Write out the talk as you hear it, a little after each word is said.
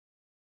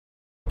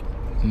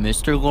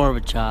Mr.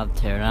 Gorbachev,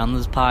 Tear Down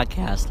This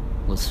Podcast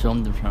was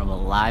filmed in front of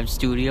a live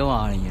studio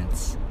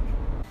audience.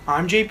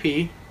 I'm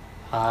JP.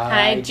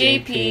 Hi,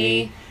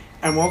 JP.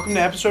 And welcome to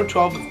episode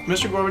 12 of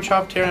Mr.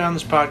 Gorbachev, Tear Down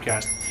This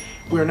Podcast.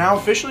 We are now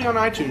officially on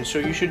iTunes, so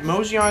you should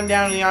mosey on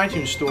down to the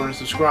iTunes store and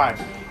subscribe.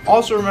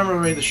 Also, remember to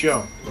rate the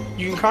show.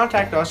 You can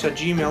contact us at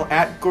Gmail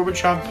at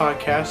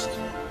GorbachevPodcast.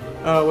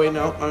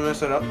 I messed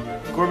that up.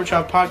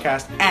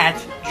 GorbachevPodcast at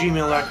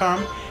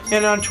gmail.com.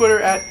 And on Twitter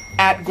at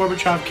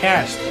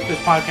GorbachevCast. This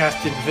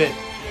podcast didn't fit.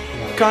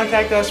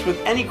 Contact us with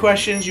any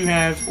questions you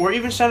have, or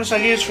even send us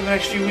ideas for the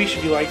next few weeks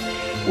if you like.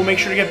 We'll make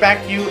sure to get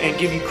back to you and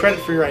give you credit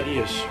for your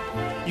ideas.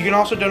 You can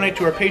also donate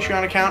to our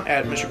Patreon account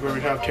at Mr.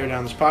 Gorbachev Tear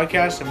Down This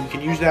Podcast, and we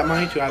can use that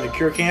money to either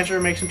cure cancer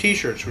or make some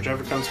t-shirts,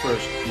 whichever comes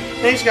first.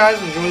 Thanks, guys,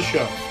 and enjoy the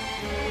show.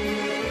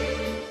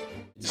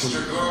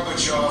 Mr.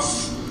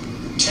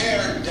 Gorbachev,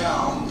 tear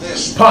down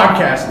this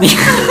Podcast.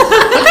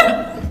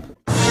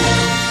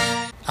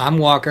 I'm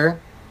Walker.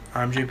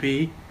 I'm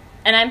JP.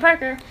 And I'm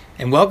Parker.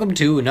 And welcome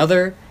to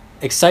another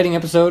exciting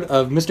episode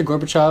of Mr.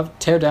 Gorbachev,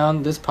 Tear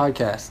Down This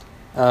Podcast.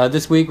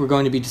 This week we're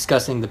going to be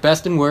discussing the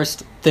best and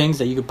worst things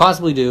that you could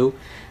possibly do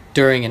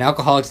during an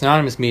Alcoholics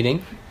Anonymous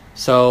meeting.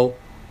 So,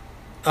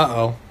 we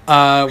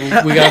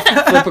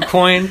gotta flip a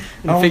coin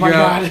and figure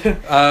out...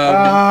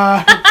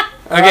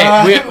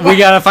 we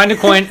gotta find a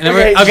coin. And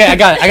then I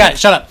got it.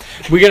 Shut up.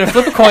 We're gonna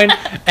flip a coin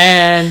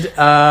and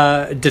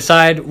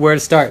decide where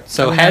to start.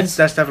 So heads.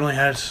 That's definitely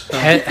heads. So.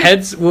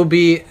 Heads will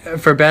be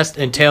for best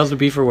and tails will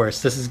be for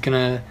worst. This is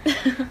gonna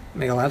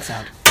make a loud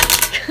sound.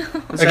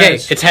 Okay,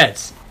 it's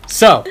heads.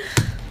 So,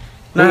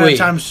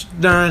 9 out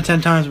of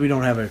 10 times we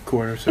don't have a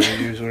quarter, so we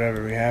use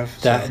whatever we have.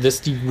 So.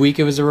 This week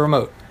it was a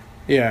remote.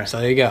 Yeah. So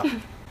there you go.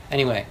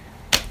 Anyway.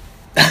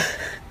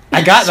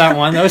 I got that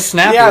one. That was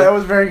snappy. Yeah, that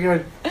was very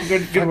good.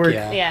 Good work.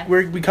 Yeah.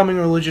 We're becoming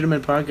a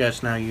legitimate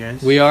podcast now, you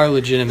guys. We are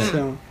legitimate.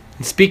 So.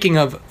 Speaking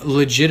of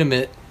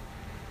legitimate,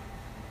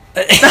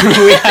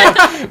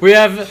 we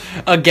have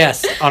a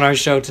guest on our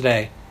show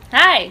today.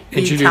 Hi.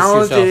 Introduce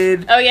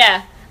yourself. Oh,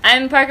 yeah.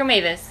 I'm Parker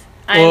Mavis.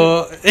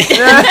 Well, you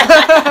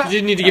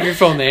didn't need to give your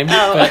full name.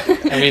 Oh. But,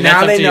 I mean,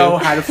 now that's up they to know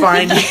you. how to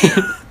find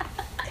you.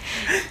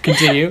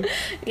 Continue.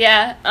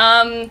 Yeah.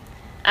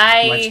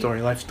 Life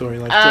story.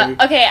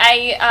 Okay,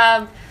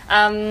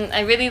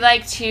 I really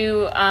like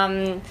to,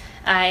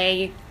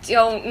 I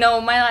don't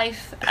know my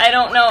life. I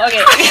don't know.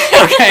 Okay.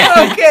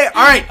 Okay,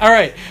 all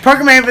right.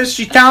 Parker Mavis,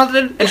 she's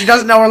talented, and she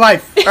doesn't know her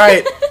life. All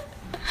right.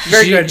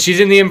 Very good. She's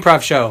in the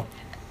improv show.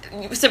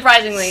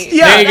 Surprisingly.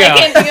 Yeah. There you go. I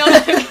can't think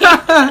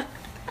of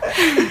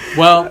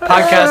Well,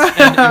 podcast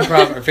and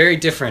improv are very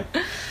different.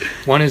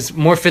 One is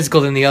more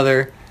physical than the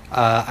other.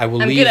 I will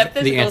leave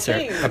the answer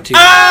up to you.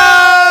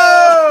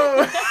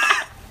 Oh!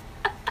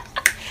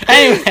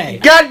 Anyway.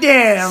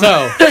 Goddamn.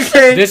 So,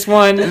 okay. this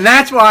one... And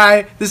that's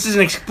why this is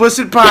an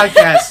explicit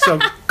podcast. So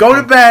go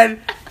to bed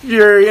if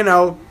you're,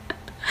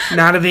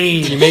 not of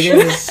age. You're making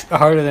this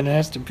harder than it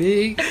has to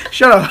be.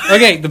 Shut up.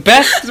 Okay, the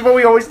best... This is what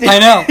we always do. I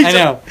know.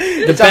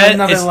 It's on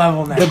another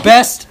level now.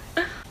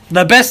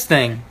 The best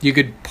thing you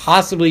could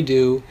possibly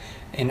do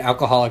in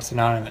Alcoholics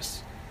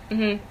Anonymous.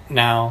 Mm-hmm.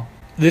 Now,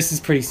 this is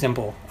pretty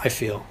simple, I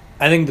feel.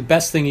 I think the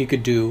best thing you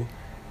could do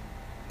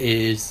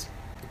is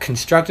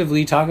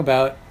constructively talk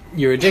about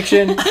your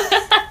addiction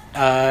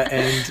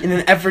and in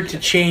an effort to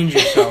change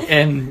yourself.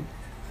 And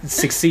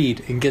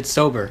succeed and get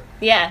sober.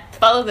 Yeah,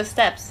 follow the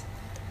steps.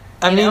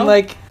 I mean,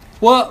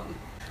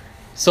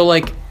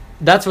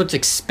 that's what's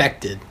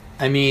expected.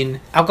 I mean,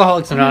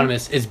 Alcoholics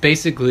Anonymous is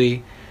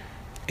basically,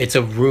 it's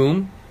a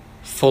room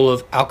full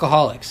of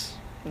alcoholics.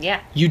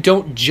 Yeah. You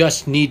don't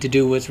just need to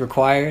do what's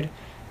required.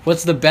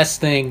 What's the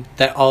best thing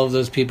that all of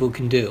those people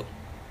can do?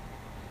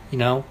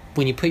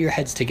 When you put your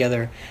heads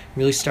together,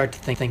 really start to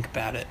think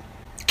about it.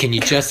 Can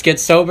you just get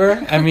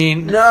sober? I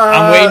mean, No.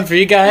 I'm waiting for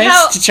you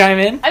guys to chime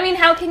in. I mean,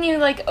 how can you,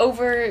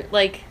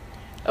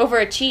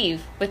 overachieve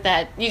with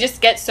that? You just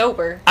get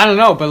sober. I don't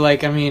know, but,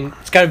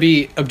 it's got to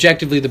be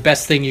objectively the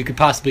best thing you could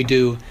possibly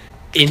do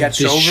in this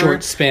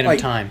short span of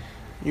time.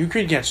 You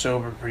could get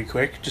sober pretty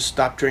quick. Just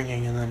stop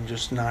drinking and then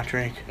just not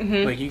drink.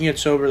 Mm-hmm. You can get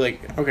sober,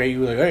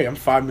 hey, I'm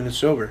 5 minutes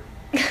sober.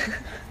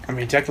 I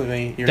mean,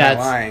 technically, you're not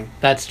lying.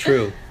 That's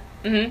true.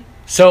 Mm-hmm.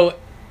 So,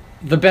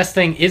 the best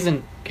thing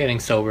isn't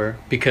getting sober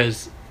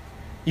because...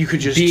 You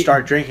could just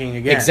start drinking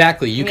again.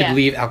 Exactly. You could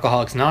leave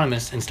Alcoholics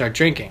Anonymous and start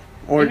drinking.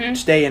 Or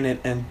stay in it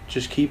and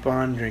just keep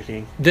on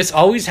drinking. This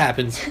always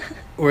happens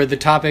where the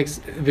topics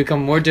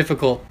become more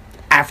difficult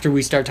after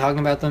we start talking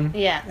about them.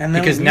 Yeah. And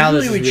then because now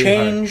this is we really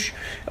change,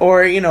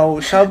 or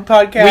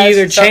sub-podcasts. We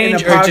either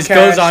change or it just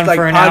goes on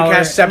for an hour.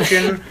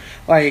 Podcastception.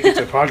 It's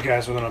a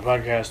podcast within a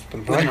podcast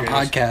within a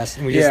podcast.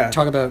 And we just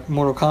talk about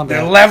Mortal Kombat.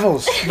 There are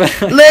levels.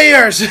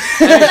 Layers.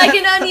 Like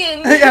an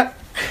onion. Yeah.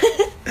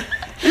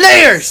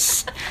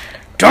 Layers.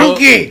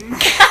 Donkey.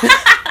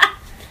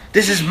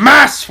 This is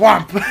my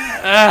swamp.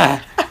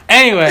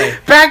 Anyway.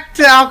 Back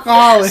to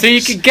alcoholics. So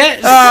you could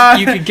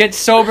get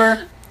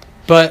sober,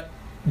 but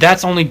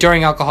that's only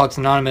during Alcoholics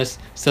Anonymous,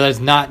 so that's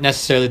not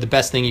necessarily the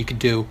best thing you could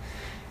do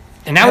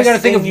And now we got to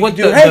think of what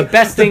the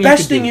best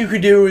thing you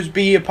could do is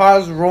be a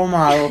positive role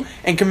model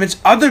and convince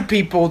other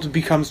people to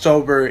become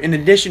sober in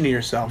addition to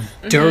yourself.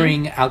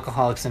 During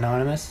Alcoholics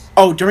Anonymous.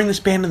 Oh, during the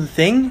span of the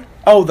thing?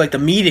 Oh, like the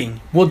meeting.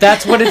 Well,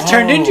 that's what it's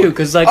turned into,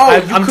 because like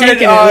I'm could,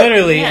 taking it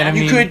literally, yeah. and I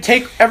mean, you could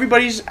take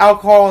everybody's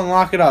alcohol and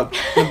lock it up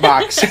in a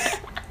box,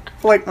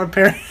 like my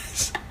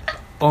parents.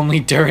 only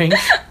during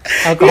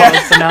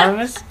Alcoholics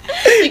Anonymous.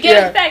 You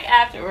get it back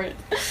afterwards.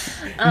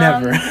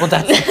 Never. Well,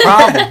 that's the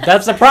problem.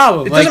 That's the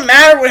problem. It doesn't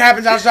matter what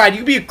happens outside. You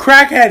could be a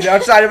crackhead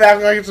outside of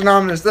Alcoholics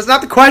Anonymous. That's not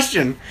the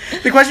question.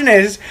 The question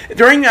is,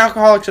 during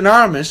Alcoholics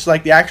Anonymous,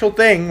 like the actual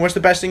thing, what's the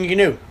best thing you can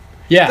do?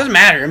 Yeah. It doesn't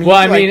matter. I mean,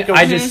 Well, you I mean, go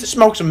I just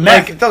smoke some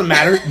meth. like, It doesn't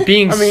matter.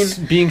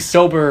 being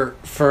sober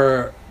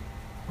for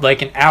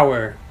like an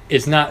hour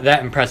is not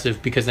that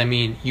impressive because I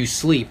mean, you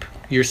sleep.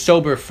 You're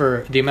sober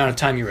for the amount of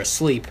time you're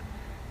asleep.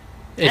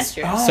 That's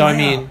true. So I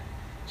mean,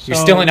 you're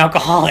still an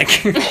alcoholic.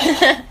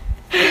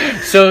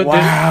 So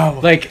Wow.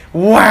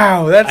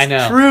 wow, that's I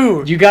know.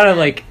 true. You gotta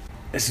like,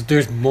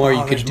 there's more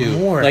you could there's do.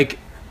 more. Like,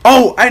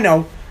 Oh, I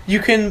know. You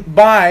can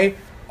buy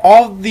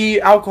all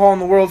the alcohol in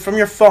the world from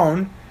your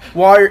phone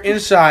while you're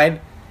inside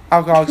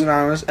Alcoholics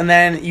Anonymous, and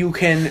then you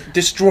can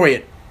destroy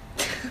it.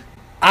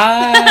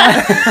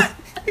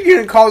 You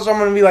can call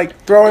someone and be like,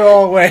 throw it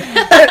all away.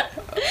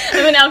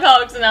 I'm in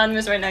Alcoholics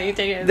Anonymous right now. You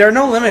take it. There are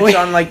no limits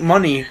on like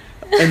money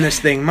in this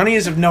thing. Money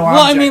is of no well,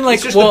 object. I mean, like,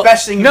 it's just the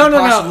best thing you can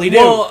possibly do.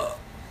 Well,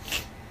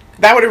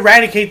 That would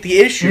eradicate the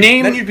issue.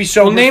 Then you'd be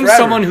sober name forever.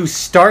 someone who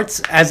starts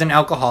as an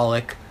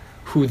alcoholic,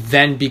 who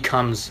then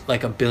becomes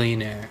like a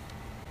billionaire.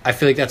 I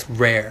feel like that's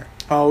rare.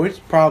 Oh, it's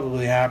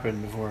probably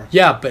happened before.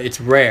 Yeah, but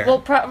it's rare. Well,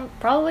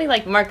 probably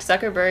like Mark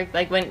Zuckerberg,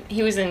 like when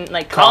he was in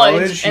like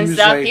college he and was,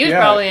 stuff, like, he was yeah.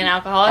 probably an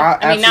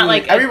alcoholic. I mean, not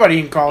like everybody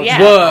in college.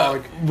 Yeah. is an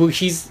alcoholic. Well,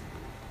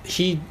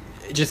 he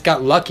just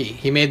got lucky.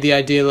 He made the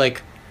idea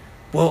like,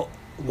 well,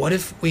 what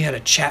if we had a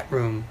chat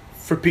room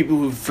For people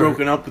who've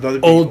broken up with other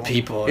people. old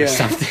people or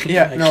something?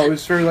 Yeah, Like- no, it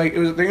was for like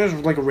I think it was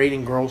like a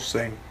rating girls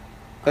thing.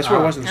 That's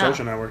what it was in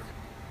Social Network.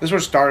 That's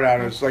what it started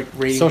out as, like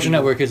rating. Social people.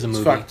 Network is a It's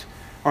movie. fucked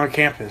on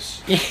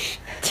campus.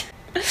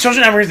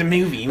 Social Network is a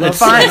movie. Well, That's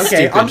fine. so Okay,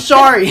 stupid. I'm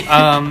sorry.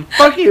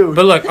 Fuck you.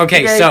 But look,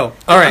 okay, Okay. so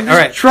all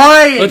right.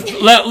 Trying. Let's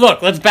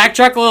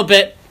backtrack a little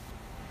bit.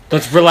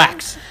 Let's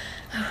relax.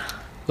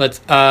 Let's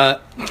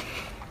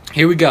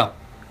here we go.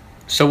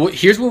 So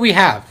here's what we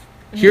have.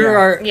 Here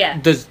are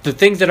the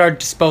things at our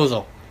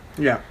disposal.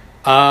 Yeah.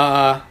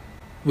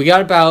 We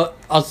got about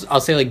I'll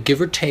say like give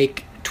or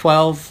take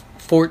 12,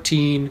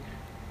 14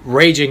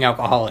 raging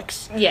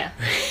alcoholics. Yeah.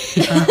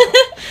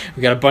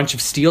 We got a bunch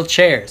of steel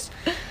chairs,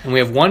 and we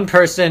have one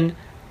person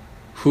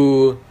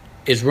who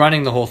is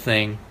running the whole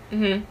thing.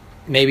 Mm-hmm.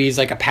 Maybe he's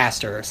like a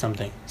pastor or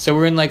something. So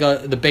we're in like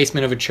the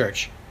basement of a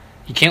church.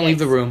 You can't leave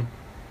the room.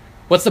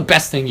 What's the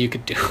best thing you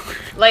could do?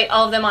 Light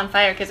all of them on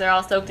fire because they're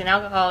all soaked in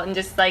alcohol and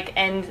just like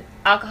end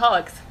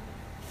alcoholics.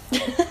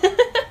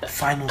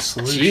 Final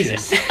solution.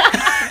 Jesus.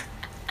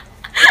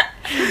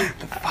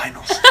 The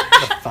final solution.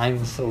 The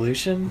final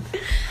solution?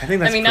 I think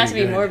that's not to be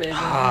pretty good. morbid.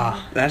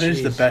 That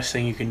is the Jeez. best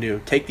thing you can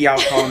do. Take the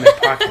alcohol in their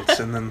pockets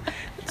and then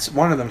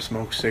one of them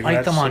smokes cigarettes.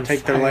 Light them on take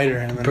fire, their lighter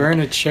and then burn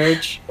a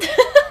church. it's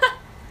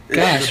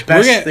Gosh, the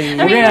best we're thing.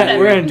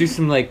 gonna do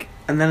some like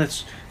And then that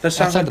sounds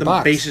outside like the the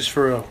box. basis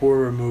for a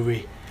horror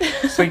movie.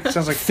 It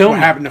sounds like Film what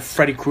it. happened to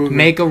Freddy Krueger.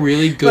 make a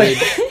really good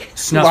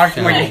snuff locked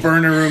in film. like a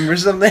burner room or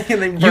something,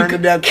 and they burn to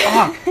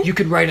death. You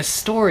could write a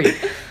story.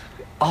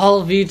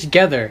 All of you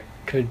together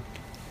could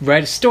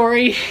write a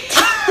story.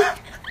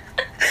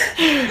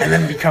 And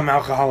then become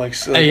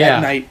alcoholics Yeah.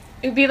 at night.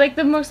 It'd be like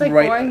the most like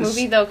Right. boring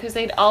movie though, because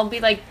they'd all be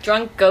like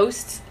drunk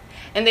ghosts,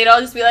 and they'd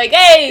all just be like,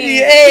 "Hey,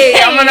 Hey,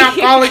 I'm an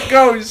alcoholic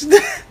ghost.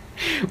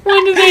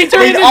 When did they turn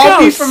They'd into all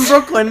ghosts? be from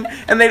Brooklyn,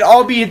 and they'd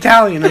all be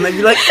Italian, and they'd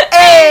be like,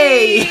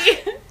 "Hey,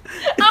 it's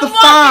I'm the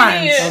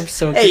walking here." Fonz. I'm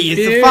so Hey, it's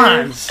the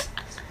confused.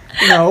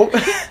 Fonz." No,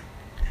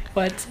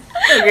 What?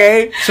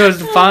 okay. So is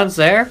the Fonz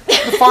there?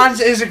 The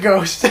Fonz is a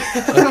ghost.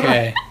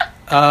 Okay.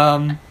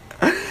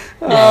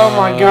 Oh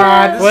my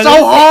god, it's What so is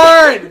it?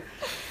 hard.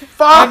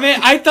 Fuck. I mean,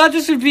 I thought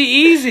this would be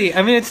easy.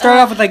 I mean, it started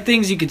off with like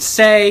things you could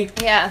say,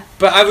 Yeah.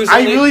 but I was. I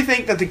only- really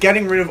think that the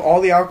getting rid of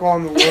all the alcohol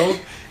in the world,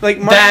 like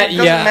money That-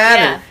 doesn't yeah.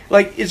 matter. Yeah.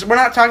 Like we're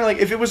not talking like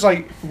if it was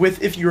like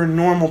if you're a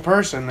normal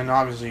person, then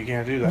obviously you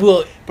can't do that.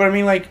 Well, But I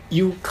mean, like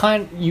you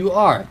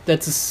are.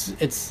 It's.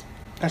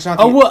 that's not.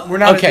 Oh, the, well, we're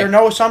not. okay. There are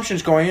no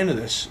assumptions going into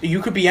this.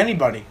 You could be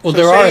anybody. Well, So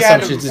there say are you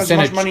had assumptions. as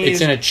much money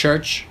It's as- in a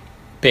church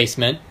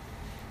basement.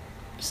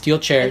 Steel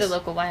At chairs. the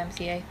local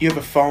YMCA. You have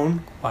a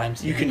phone.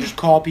 YMCA. You can just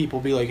call people,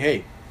 be like,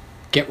 "Hey,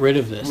 get rid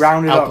of this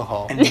round it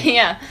alcohol. up and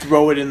Yeah.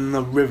 throw it in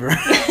the river."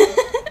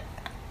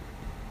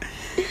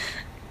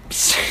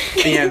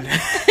 The end.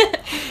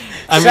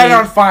 I Set mean, it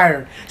on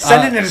fire.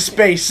 Send it into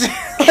space.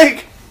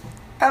 Like,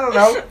 I don't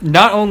know.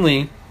 not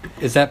only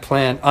is that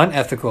plan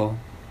unethical,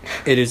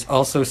 it is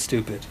also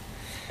stupid.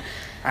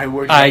 I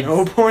worked I- at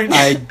no point.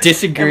 I And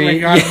disagree. may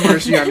God have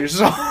mercy on your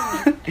soul.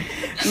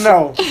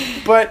 No,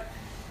 but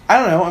I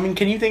don't know. I mean,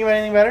 can you think of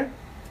anything better?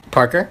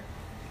 Parker,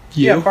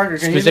 You Yeah, Parker,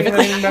 can you think of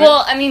specifically? anything better?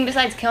 Well, I mean,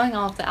 besides killing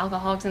all of the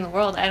alcoholics in the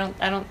world, I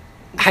don't.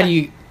 How do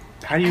you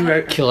How do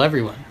you... kill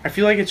everyone? I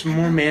feel like it's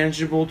more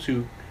manageable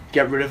to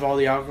get rid of all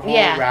the alcohol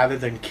Yeah. rather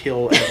than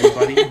kill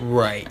everybody.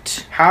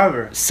 Right.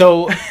 However,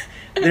 So,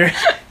 there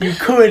you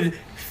could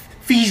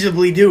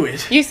feasibly do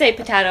it. You say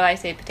potato, I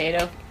say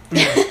potato.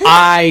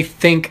 I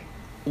think.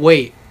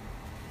 Wait.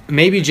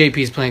 Maybe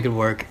JP's plan could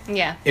work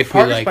Yeah. if we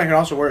Parker's like. plan could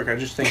also work. I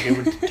just think it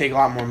would take a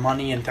lot more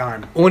money and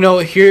time. Oh no!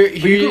 But you could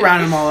Here.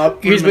 round them all up.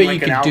 Put here's them in what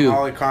like you an could do.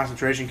 alcoholic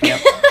concentration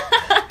camp.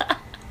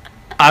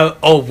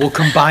 We'll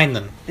combine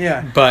them,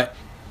 Yeah. but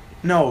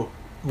No.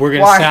 we're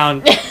gonna Why?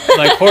 sound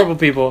like horrible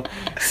people.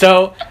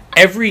 So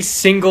every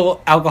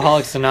single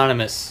Alcoholics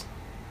Anonymous,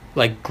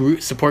 like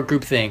support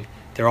group thing,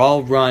 they're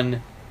all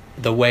run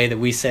the way that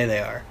we say they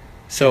are.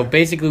 So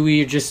basically,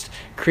 we are just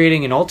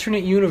creating an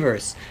alternate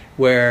universe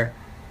where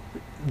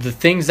the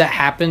things that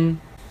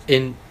happen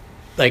in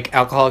like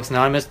Alcoholics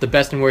Anonymous, the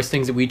best and worst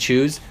things that we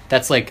choose,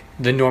 that's like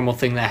the normal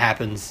thing that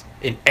happens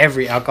in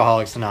every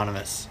Alcoholics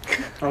Anonymous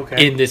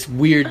Okay. in this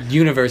weird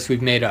universe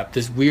we've made up,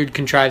 this weird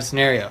contrived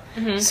scenario.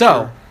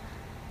 So,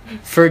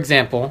 for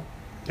example,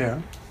 Yeah.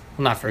 well,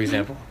 not for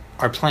example,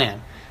 our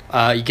plan,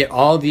 you get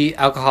all the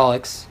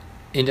alcoholics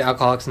into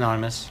Alcoholics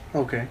Anonymous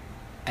Okay.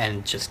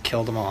 and just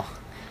kill them all.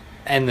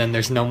 And then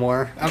there's no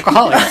more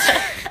alcoholics.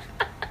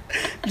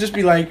 Just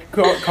be like,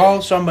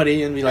 call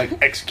somebody and be like,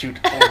 execute.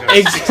 Order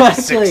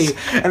Exactly. 66.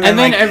 And And then,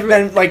 then like, every-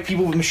 then like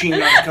people with machine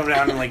guns come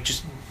down and like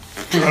just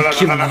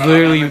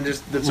literally, and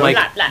just like,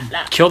 Blah, blah,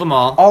 blah. kill them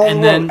all. all and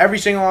of them, then every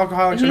single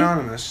Alcoholics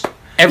Anonymous.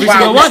 every Wow,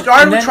 single we one.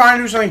 started And then, trying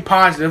to do something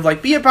positive,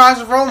 like be a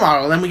positive role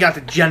model. Then we got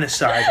to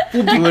genocide,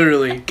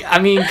 literally. I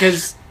mean,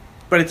 because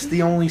But it's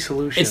the only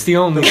solution. it's the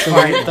only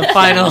final. the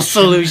final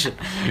solution.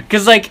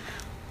 Because like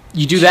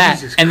you do that,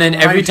 Jesus and then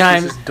every Christ,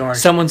 time this is dark.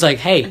 someone's like,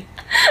 "Hey,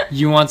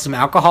 you want some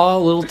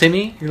alcohol, little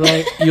Timmy?"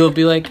 You'll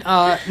be like,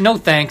 "No,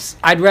 thanks.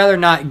 I'd rather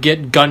not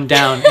get gunned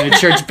down in a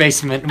church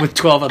basement with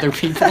 12 other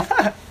people."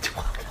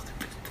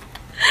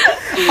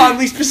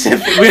 Oddly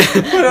specific. with,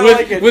 But I with,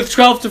 like it. with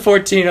 12 to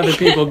 14 other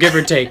people, give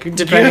or take,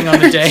 depending on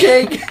the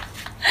day.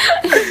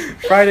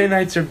 Friday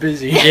nights are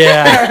busy.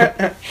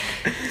 Yeah.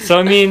 So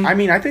I mean,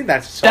 I think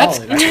that's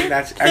solid. I think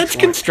that's excellent. that's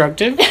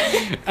constructive.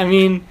 I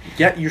mean,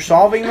 Yeah, you're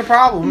solving the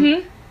problem.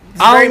 Mm-hmm. It's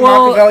a very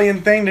well,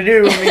 Machiavellian thing to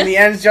do. I mean, the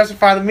ends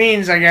justify the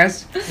means, I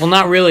guess. well,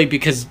 not really,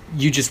 because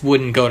you just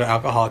wouldn't go to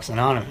Alcoholics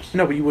Anonymous.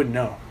 No, but you wouldn't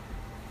know.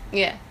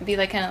 Yeah, it'd be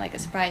like kind of like a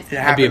surprise. It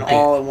That'd be a happened big-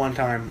 all at one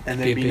time, and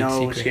be there'd a be big no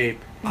secret. escape.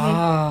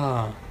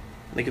 Ah.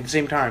 Like at the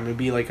same time, it'd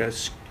be like a.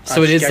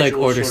 So it is like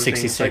scheduled Order sort of thing.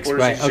 It's 66, Order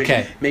right, 66.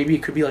 okay. Maybe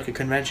it could be like a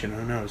convention.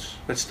 Who knows?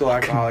 That's still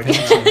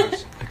Alcoholics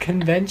Anonymous. A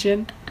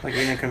convention? Like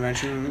in a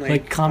convention,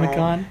 Like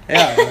Comic-Con?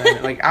 Yeah, and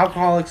then, like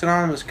Alcoholics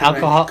Anonymous.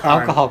 Alcohol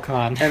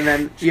con. And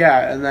then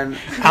and then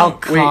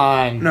Alcon.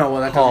 Wait, no,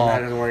 well that Call.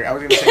 doesn't work. I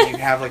was gonna say you could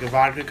have like a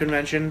vodka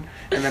convention,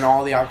 and then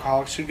all the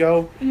alcoholics would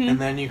go, and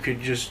then you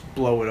could just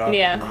blow it up.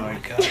 Yeah. And, Oh my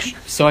like, gosh.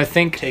 So I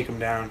think, take them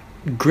down.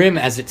 grim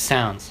as it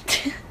sounds,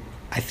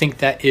 I think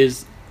that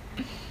is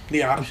The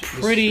a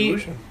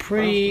option.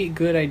 pretty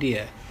good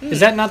idea. Is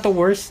that not the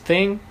worst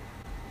thing?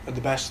 The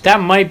best.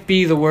 That might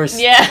be the worst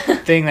Yeah.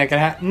 thing that could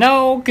happen.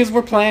 No, because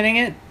we're planning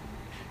it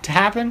to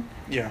happen.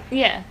 Yeah.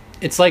 Yeah.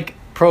 It's like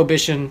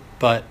prohibition,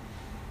 but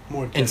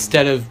More.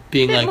 instead of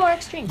being Bit like, more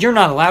extreme. you're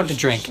not allowed to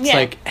drink. It's Yeah.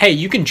 like, hey,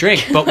 you can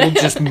drink, but we'll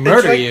just It's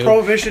murder like you.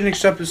 prohibition,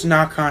 except it's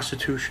not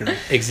constitutional.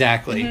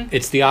 Exactly. Mm-hmm.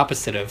 It's the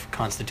opposite of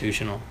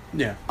constitutional.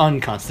 Yeah.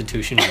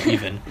 Unconstitutional,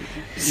 even.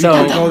 You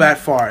So, could go that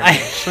far.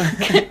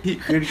 I- You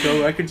could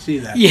go. I could see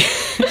that. yeah.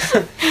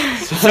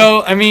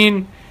 So, I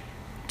mean,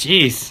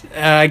 geez.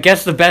 I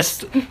guess the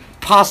best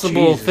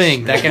possible Jesus,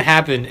 thing that man. can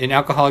happen in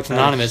Alcoholics That's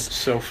Anonymous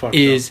so fucked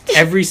is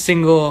every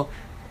single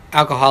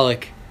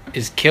alcoholic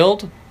is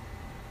killed.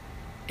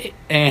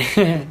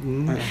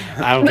 And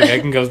I don't think I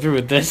can go through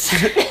with this. up.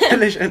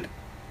 Finish it.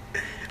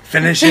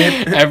 Finish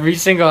it. Every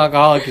single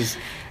alcoholic is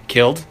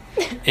killed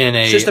in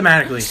a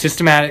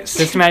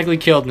systematically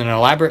killed in an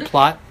elaborate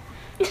plot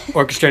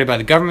orchestrated by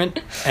the government,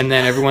 and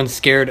then everyone's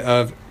scared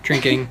of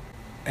drinking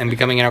and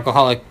becoming an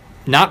alcoholic,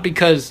 not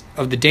because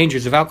of the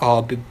dangers of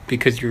alcohol, but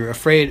because you're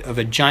afraid of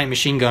a giant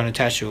machine gun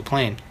attached to a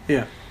plane.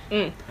 Yeah.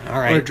 Mm. All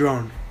Or a right.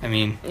 drone. I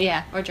mean,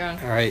 Yeah, or drone.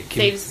 all right.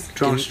 Saves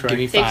Drone give strike.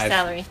 me saves 5.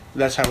 salary.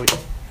 That's how we.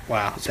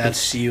 Wow, It's been that's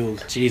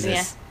sealed. Jesus.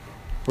 Yeah.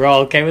 We're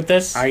all okay with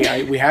this?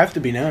 We have to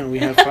be now. We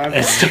have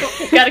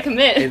 5. Gotta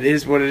commit. It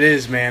is what it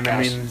is, man.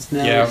 I Gosh.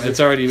 mean, Yeah, it's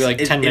already like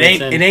 10 it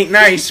minutes ain't in. it ain't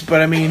nice,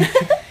 but I mean,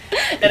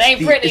 That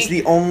ain't pretty. it's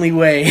the only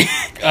way.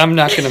 I'm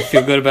not gonna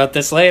feel good about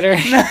this later.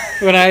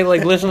 When I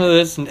like listen to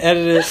this and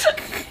edit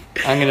it,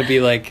 I'm gonna be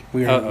like,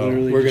 We are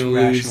literally we're just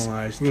gonna lose.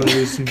 rationalized We're gonna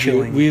lose some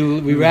killing we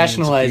millions of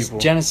rationalized people.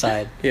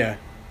 genocide Yeah,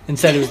 and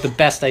said it was the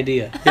best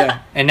idea, yeah,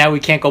 and now we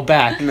can't go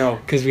back no,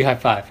 because we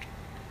high-fived.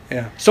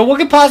 yeah. So what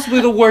could possibly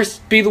be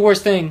the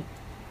worst thing?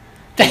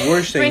 The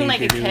worst thing Bring you like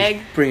could a do keg.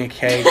 is bring a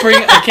keg.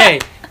 Okay,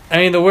 I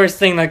mean the worst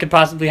thing that could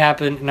possibly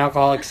happen in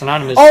Alcoholics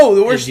Anonymous. Oh,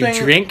 the worst is you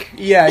thing. drink,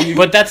 Yeah, you.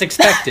 but that's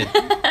expected.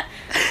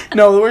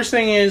 No, the worst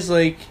thing is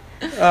like,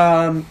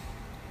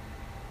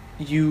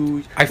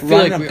 you I feel run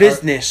like a we are-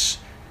 business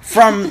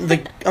from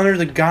the under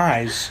the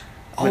guise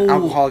of an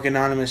Alcoholic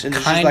Anonymous, and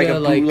it's just like a kinda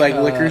like,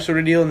 liquor sort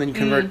of deal, and then you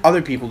convert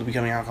other people to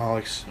becoming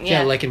alcoholics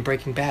Yeah, like in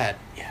Breaking Bad,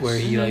 where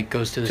he like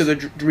goes to to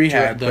the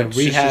rehab, the but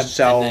rehab just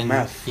sell and then-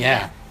 meth.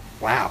 Yeah.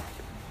 Wow.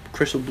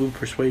 Crystal Blue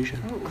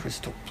Persuasion.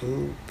 Crystal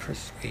Blue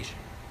Persuasion.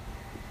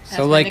 That's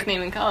So my like,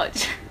 nickname in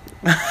college.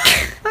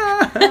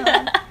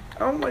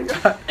 Oh my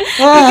god.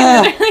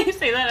 You literally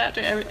say that after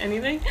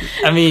anything.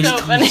 I mean, So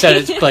you funny. said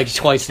it like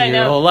twice in I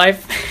your know. whole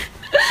life.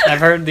 I've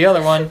heard the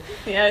other one.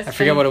 Yeah, I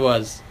forget what it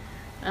was.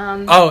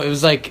 Um, Oh, it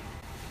was like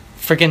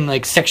freaking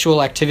like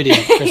sexual activity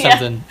or Yeah.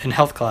 something in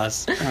health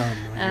class. Oh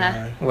my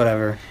god.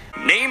 Whatever.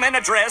 Name and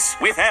address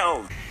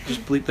withheld.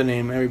 Just bleep the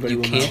name. Everybody You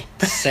will can't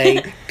know.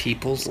 say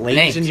people's Ladies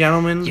names. and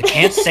gentlemen, You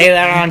can't say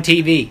that on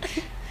TV.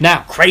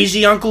 Now,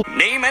 crazy uncle.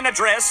 Name and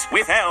address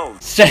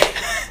withheld. say,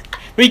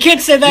 but you can't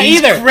say that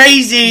He's either.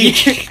 crazy.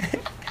 He's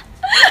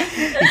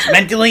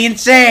mentally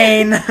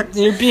insane.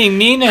 You're being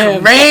mean to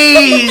him.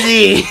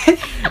 Crazy.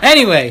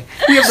 Anyway,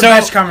 We have the so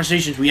best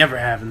conversations we ever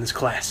have in this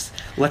class.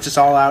 Lets us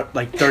all out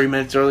like 30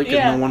 minutes early because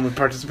Yeah. no one would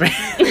participate.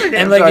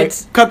 And, like,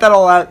 it's- cut that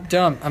all out.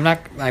 dumb.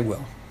 I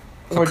will.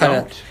 Or cut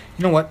don't. it.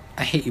 You know what?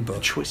 I hate you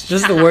both. Choices.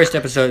 This is the worst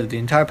episode of the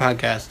entire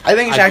podcast. I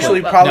think it's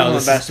actually No, probably No, one of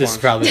this the is, best this ones.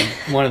 is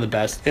probably one of the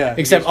best. Yeah.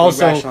 Except because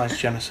we also rationalize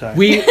genocide.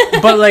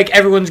 but like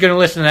everyone's gonna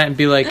listen to that and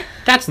be like,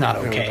 that's not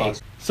Really okay.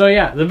 positive. So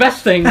yeah, the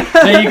best thing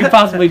that you can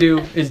possibly do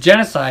is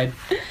genocide.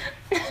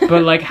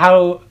 But like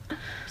how?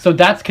 So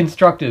that's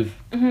constructive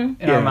in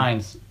Yeah. our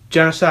minds.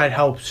 Genocide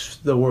helps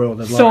the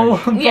world at So,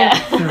 large. Yeah.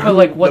 but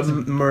like what's the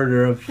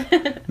murder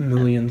of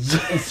millions.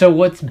 so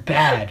what's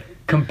bad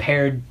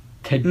compared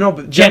to No,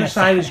 but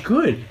genocide is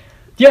good.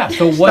 Yeah.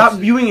 So Stop what's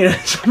viewing it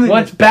as something.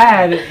 what's that's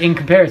bad in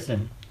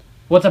comparison?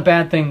 What's a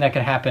bad thing that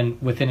could happen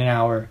within an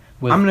hour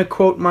with? I'm gonna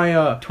quote my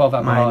 12 my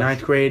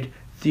alcoholics. 9th grade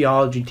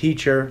theology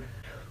teacher,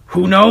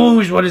 who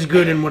knows what is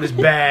good and what is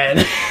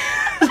bad.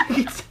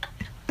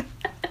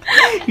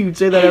 He would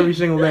say that every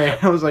single day.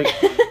 I was like,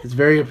 it's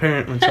very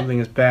apparent when something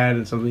is bad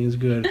and something is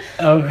good.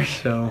 Oh,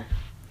 So,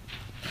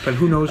 but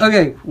who knows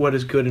Okay. what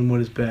is good and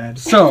what is bad?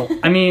 so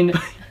I mean,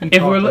 if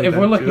talk we're like if that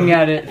we're looking too.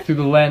 at it through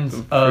the lens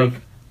Freak.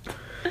 of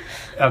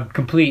a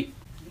complete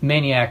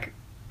maniac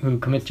who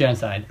commits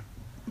genocide,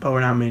 But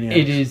we're not maniacs.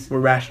 It is- We're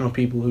rational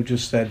people who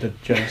just said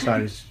that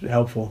genocide is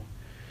helpful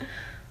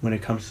when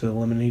it comes to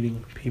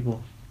eliminating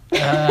people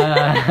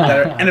that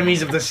are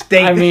enemies of the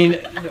state. I mean,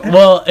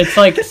 well, it's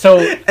like so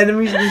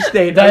enemies of the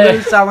state. That- I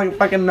really sound like a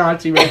fucking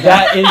Nazi right now.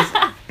 that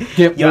is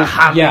yeah, You're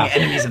having yeah.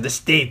 enemies of the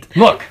state.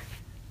 Look,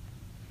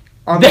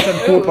 On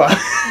the culpa.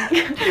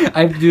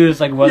 I do this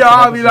like once.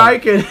 Yeah, an we episode.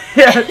 like it.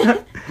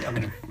 Yeah.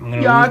 I'm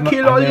gonna Yeah, lose my-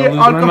 kill I'm all gonna the lose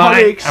my mind.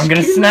 alcoholics. I'm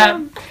gonna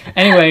snap.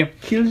 Anyway,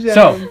 Kill them.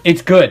 so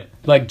it's good.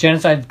 Like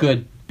genocide's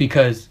good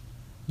because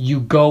you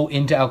go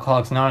into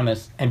Alcoholics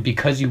Anonymous, and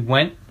because you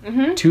went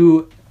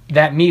to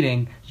that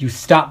meeting, you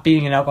stop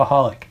being an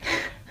alcoholic.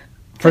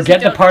 Forget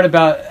the don't- part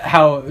about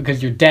how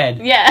because you're dead.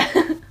 Yeah.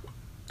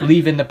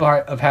 Leave in the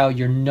part of how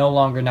you're no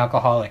longer an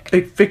alcoholic.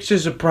 It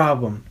fixes a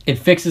problem It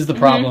fixes the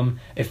problem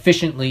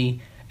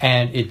efficiently,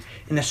 and it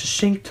in a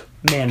succinct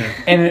manner.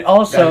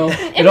 also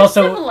In a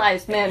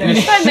civilized manner,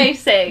 if I may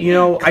say. You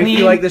know, I Clean.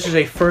 feel like this is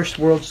a first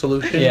world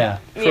solution Yeah.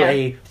 for Yeah.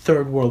 a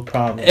third world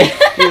problem.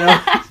 You know?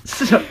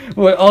 So,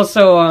 well,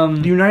 also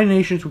the United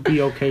Nations would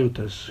be okay with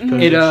this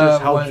because It, it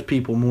just helps what-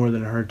 people more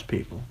than it hurts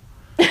people.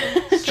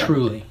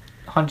 truly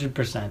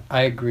 100%.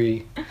 I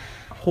agree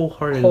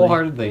Wholeheartedly.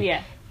 wholeheartedly.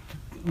 Yeah.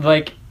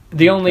 Like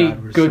the only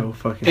God, we're good so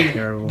fucking thing,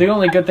 terrible. the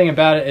only good thing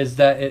about it is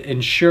that it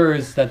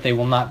ensures that they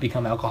will not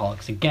become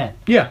alcoholics again.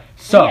 Yeah.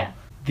 So Yeah.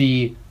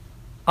 the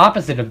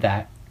opposite of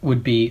that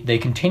would be they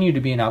continue to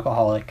be an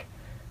alcoholic.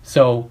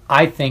 So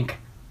I think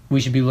we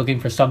should be looking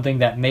for something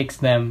that makes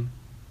them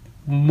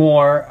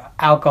more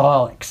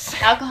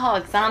alcoholics.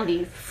 Alcoholic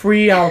zombies.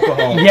 Free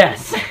alcohol.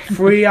 Yes.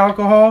 Free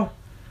alcohol.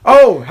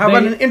 Oh, how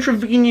about They- an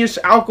intravenous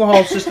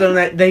alcohol system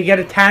that they get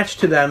attached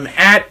to them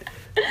at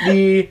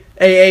the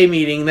AA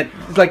meeting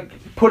that's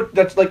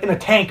like in a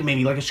tank,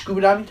 maybe like a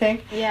scuba diving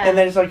tank. Yeah. And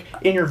then it's like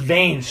in your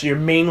veins, so you're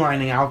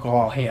mainlining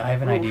alcohol Hey, I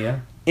have an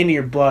idea. into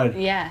your blood.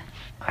 Yeah.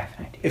 I have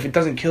an idea. If it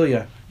doesn't kill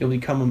you, you'll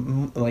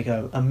become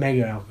a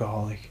mega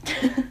alcoholic.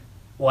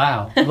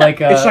 Wow.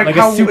 Like a, It's like like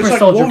how- a super it's like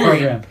soldier Wolverine.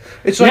 program.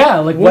 It's like, Yeah,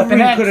 like Weapon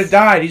Wolverine X. could have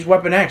died. He's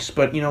Weapon X,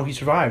 but you know he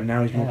survived.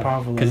 Now he's more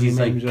powerful Because than he's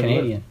the like man who's ever lived.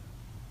 Canadian.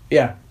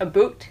 Yeah, A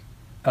boot.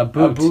 A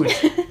boot. a boot.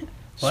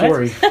 What?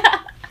 Sorry.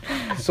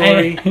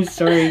 Sorry. Sorry.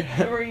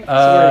 Sorry.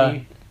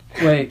 Sorry.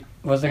 Wait,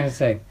 what was I gonna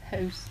say?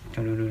 House.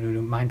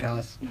 Mind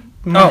Palace.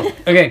 Oh,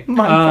 okay.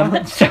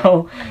 Mind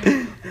So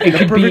it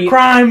could Perfect be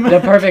crime. the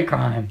perfect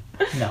crime.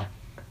 No,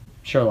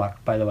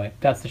 Sherlock. By the way,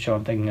 that's the show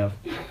I'm thinking of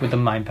with the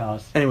Mind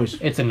Palace. Anyways,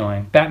 It's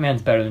annoying.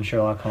 Batman's better than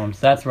Sherlock Holmes.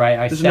 That's right.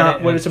 I this is said not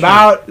it. what and it's true.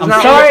 about. It's I'm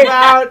not sorry,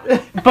 what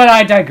it's about. but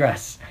I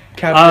digress.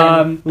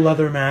 Captain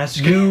Leather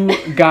Mask. You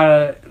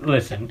gotta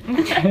listen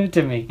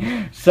to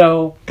me.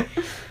 So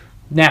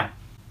now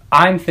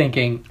I'm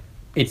thinking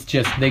it's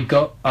just they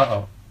go.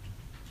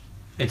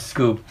 It's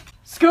Scoob.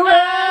 Scooby!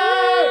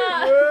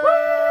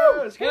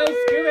 Woo! Hey,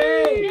 Scooby!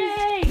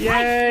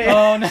 Yay!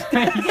 Oh no!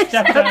 You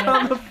stepped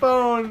On the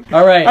phone.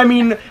 All right. I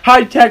mean,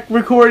 high-tech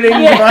recording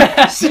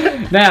device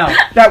Now,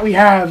 that we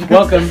have.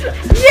 welcome.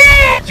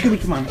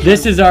 Scooby, come on.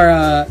 This is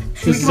our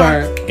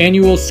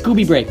annual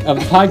Scooby break of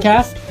the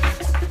podcast.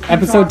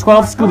 Episode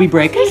 12, Scooby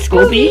break. Hey,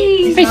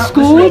 Scooby. Hey,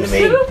 Scoob.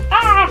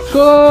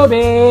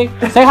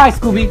 Scooby. Say hi,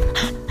 Scooby.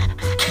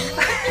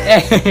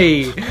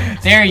 Hey,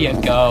 there you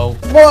go.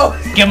 Whoa!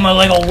 Give him a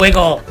little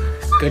wiggle.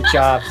 Good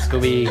job,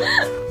 Scooby.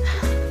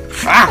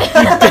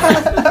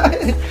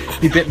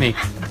 He bit me.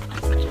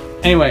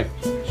 Anyway,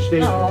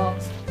 Stay. Oh,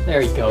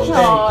 there you go.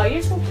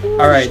 you're so cute.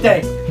 All right.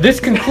 Stay. This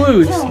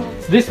concludes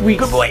this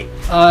week's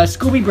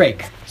Scooby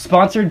break,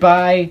 sponsored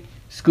by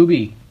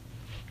Scooby.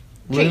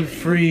 Live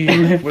free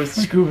with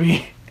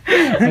Scooby.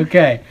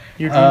 Okay.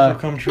 Your dreams will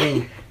come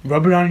true.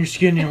 Rub it on your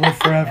skin and live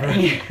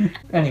forever.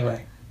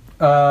 Anyway,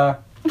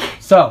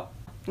 so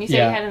You said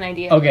Yeah. you had an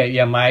idea. okay,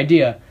 yeah, my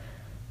idea.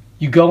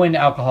 You go into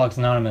Alcoholics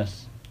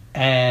Anonymous,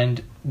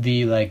 and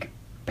the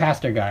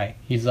pastor guy,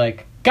 he's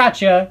like,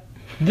 "Gotcha.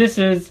 This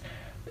is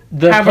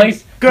the Have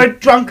place." a good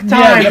drunk Yeah,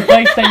 time. the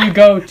place that you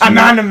go to.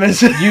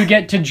 Anonymous. You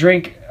get to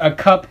drink a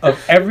cup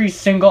of every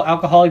single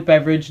alcoholic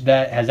beverage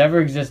that has ever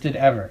existed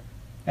ever.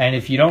 And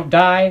if you don't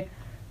die,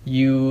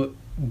 you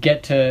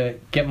get to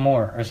get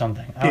more or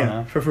something. I don't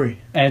know. For free.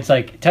 And it's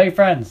like, tell your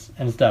friends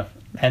and stuff.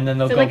 And then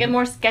they'll So go like a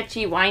more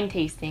sketchy wine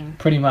tasting.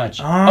 pretty much.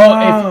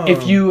 Oh.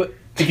 If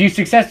you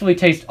successfully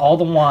taste all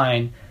the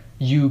wine,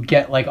 you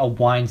get like a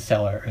wine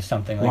cellar or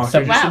something. Like Walker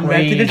some just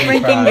invented a crazy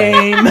drinking prize.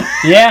 game.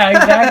 Yeah,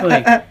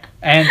 exactly.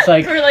 And it's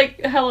like For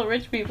like hella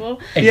rich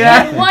people.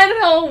 exactly. One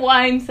whole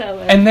wine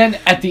cellar. And then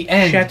at the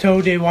end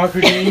Chateau de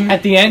Walker Dean.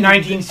 at the end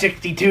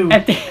 1962.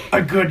 at the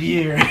A good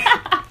year.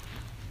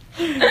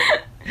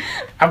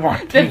 I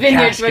want the 3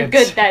 vineyards were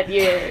caskets. good that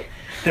year.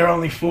 There are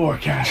only 4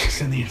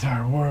 casks in the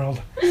entire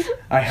world.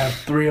 I have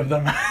 3 of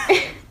them.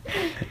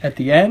 at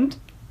the end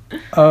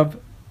of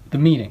the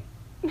meeting.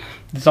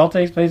 This all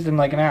takes place in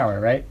like an hour,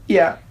 right?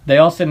 Yeah. They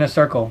all sit in a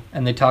circle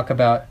and they talk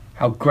about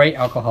how great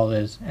alcohol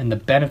is and the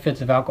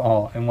benefits of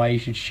alcohol and why you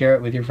should share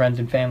it with your friends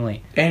and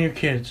family And your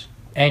kids.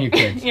 and your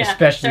kids, Yeah,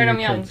 especially start your 'em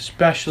young. kids.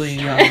 Especially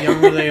young. The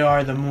younger they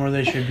are, the more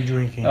they should be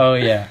drinking. Oh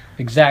yeah,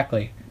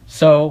 exactly.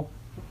 So,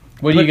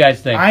 what do But you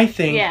guys think? I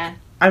think, Yeah.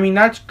 I mean,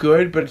 that's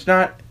good, but it's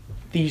not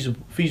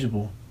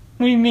feasible.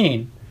 What do you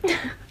mean?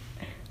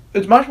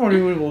 It's much more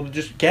doable to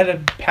just get a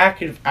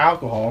packet of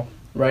alcohol,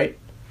 right?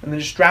 And then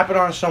just strap it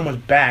on someone's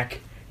back,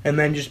 and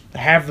then just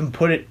have them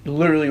put it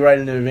literally right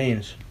into their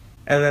veins.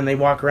 And then they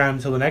walk around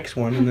until the next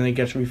one, and then it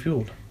gets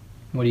refueled.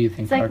 What do you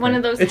think? It's like Parker? one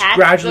of those It's hats,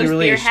 gradually those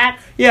released. beer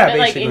hats, Yeah, but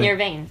like in basically. your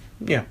veins.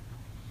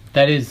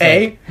 That is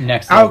A,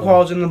 next level.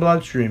 Alcohol's in the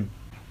bloodstream.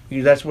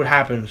 That's what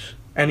happens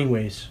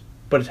anyways,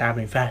 but it's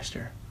happening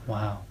faster.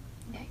 Wow.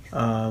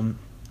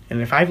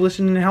 And if I've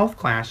listened in health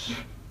class,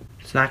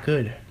 it's not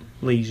good,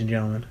 ladies and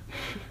gentlemen.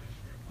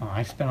 Oh,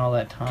 I spent all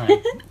that time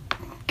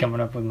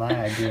coming up with my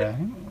idea,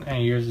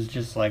 and yours is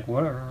just like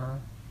whatever.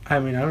 I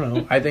mean, I don't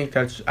know. I think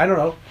that's, I don't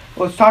know.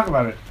 Let's talk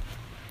about it.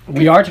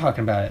 We are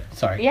talking about it.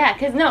 Sorry. Yeah,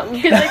 because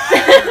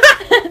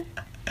like,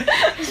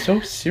 So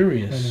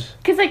serious.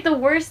 cause like the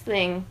worst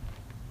thing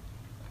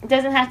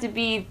doesn't have to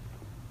be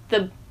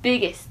the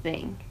biggest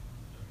thing.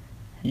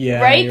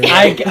 Yeah. Right? You're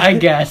right. I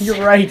guess.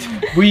 You're right.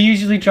 We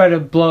usually try to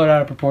blow it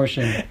out of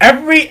proportion.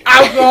 Every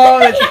alcohol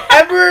that's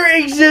ever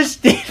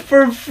existed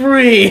for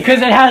free.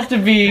 Because it has to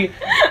be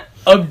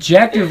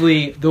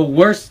objectively the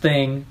worst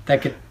thing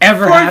that could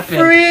ever For happen.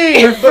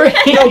 free. For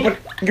free. No, but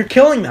you're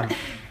killing them.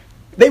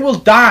 They will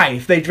die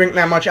if they drink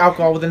that much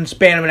alcohol within the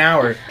span of an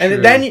hour. And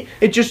True. then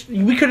it just,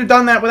 we could have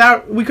done that for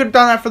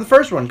the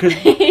first one, because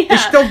they Yeah.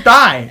 still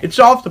die. It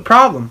solves the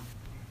problem.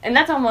 And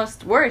that's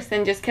almost worse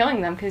than just killing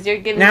them because you're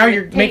giving Now them a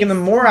you're making them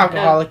taste more of-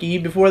 alcoholic-y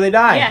before they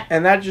die. Yeah.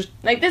 And that just,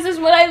 Like, this is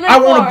what I live I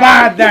for. wanna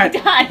buy that.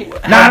 Die.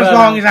 not as about-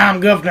 long as I'm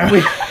governor.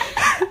 You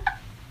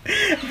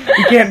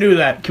can't do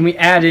that. Can we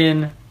add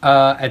in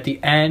at the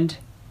end,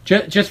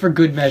 just for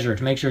good measure,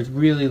 to make sure it's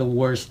really the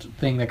worst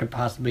thing that could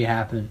possibly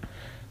happen?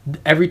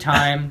 Every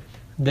time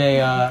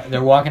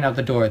they're walking out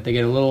the door, they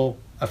get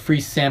a free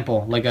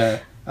sample, like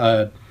a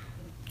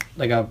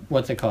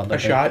what's it called? Like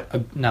shot?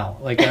 No,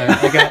 like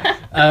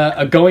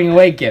a going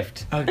away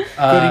gift. A goodie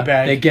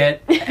bag. They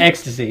get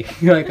ecstasy,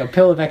 like a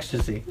pill of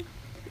ecstasy.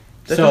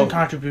 That So- doesn't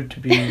contribute to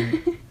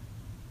being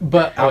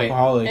But oh, wait.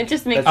 alcoholic. It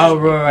just makes That Oh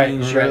right,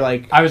 means right, you're right.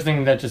 like, I was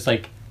thinking that just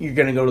like you're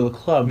gonna go to the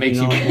club. makes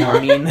you know what more, I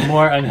mean?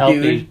 more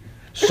unhealthy. Dude.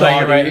 So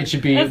you're right. It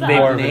should be That's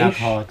more of an Niche.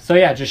 alcoholic. So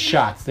yeah, just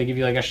shots. They give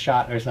you like a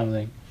shot or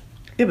something.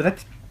 Yeah,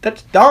 but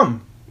that's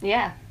dumb.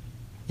 Yeah.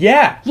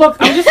 Yeah. Look,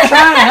 I'm just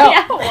trying to help.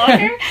 Yeah,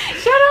 Walker.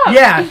 Shut up.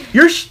 Yeah,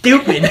 you're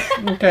stupid.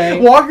 Okay.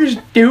 Walker's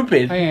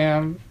stupid. I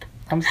am.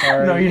 I'm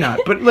sorry. No, you're not.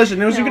 But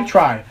listen, it was a No. good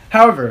try.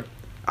 However,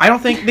 I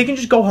don't think they can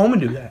just go home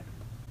and do that.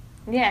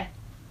 Yeah.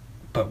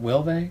 But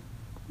will they?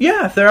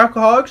 Yeah, if they're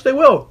alcoholics, they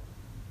will.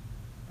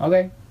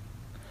 Okay.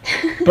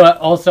 But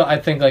also, I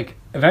think like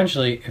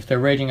eventually, if they're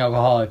raging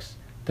alcoholics,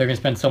 they're gonna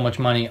spend so much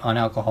money on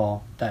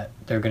alcohol that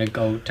they're gonna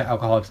go to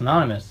Alcoholics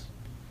Anonymous.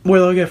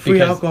 Well, they'll get free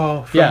Because-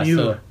 alcohol from Yeah. you.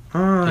 So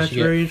Oh, They that's should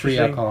get very free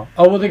interesting. alcohol.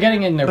 Oh well, they're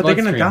getting it in their But they're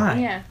bloodstream. gonna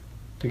die. Yeah.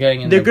 They're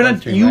getting it in They're their gonna.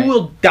 bloodstream, You right?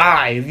 will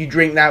die if you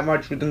drink that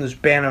much within the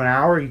span of an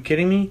hour. Are you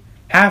kidding me?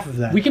 Half of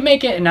that. We can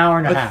make it an hour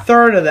and a a half.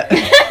 third of that.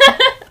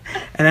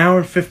 An hour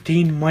and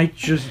 15 might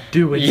just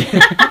do it.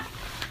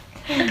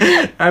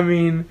 Yeah. I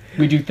mean,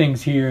 We do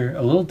things here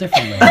a little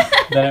differently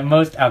than at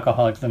most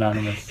Alcoholics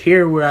Anonymous.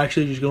 here we're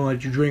actually just gonna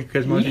let you drink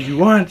as much as you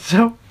want.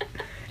 So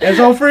it's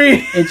all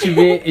free. It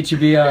should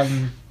be.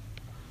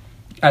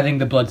 I think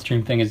the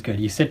bloodstream thing is good.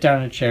 You sit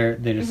down in a chair,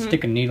 they just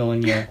stick a needle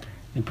in you,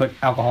 and put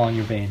alcohol in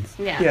your veins.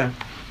 Yeah. Yeah.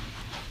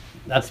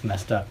 That's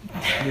messed up.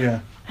 Yeah.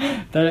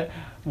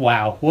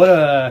 Wow, what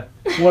a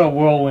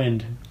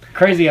whirlwind!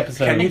 Crazy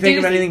episode. Can you think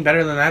of Doozy. anything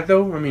better than that,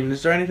 though? I mean,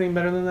 is there anything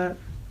better than that?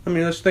 I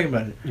mean, let's think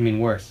about it. You mean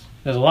worse?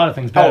 There's a lot of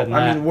things better Oh, than I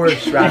that. mean,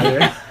 worse,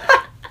 rather.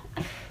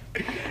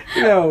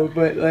 No,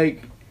 but,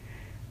 like,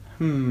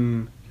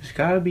 there's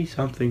gotta be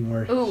something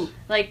worse. Ooh,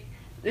 like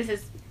this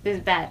is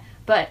bad,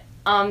 but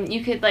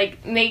you could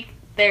like make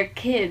their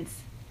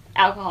kids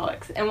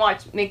alcoholics and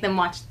make them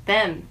watch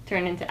them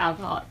turn into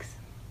alcoholics.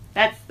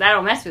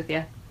 That'll mess with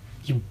you.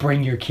 You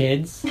bring your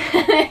kids.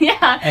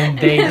 Yeah. And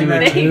they do And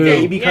then it too.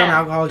 they become Yeah.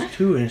 alcoholics,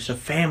 too, and it's a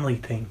family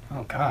thing.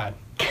 Oh God.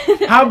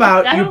 How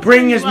about you That'll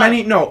bring bring as you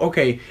many... No,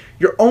 okay.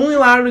 You're only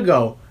allowed to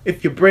go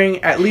if you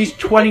bring at least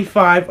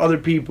 25 other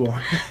people.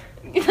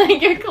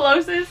 Like your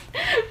closest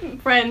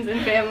friends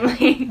and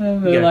family. You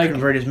They're gotta like,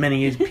 convert as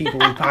many as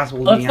people as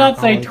possible to let's being not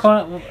say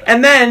alcoholics. 20.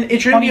 And then it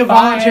shouldn't be a 25.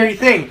 voluntary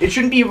thing. It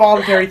shouldn't be a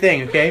voluntary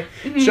thing, okay?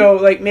 So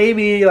like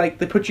maybe like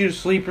they put you to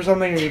sleep or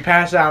something, or you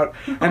pass out,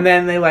 and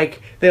then they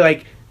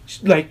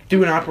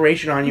do an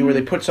operation on you where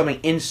they put something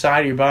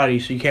inside your body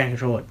so you can't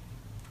control it,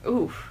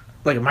 Oof.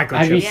 like a microchip.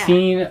 Have you Yeah.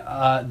 seen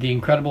the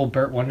Incredible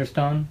Burt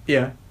Wonderstone?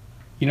 Yeah,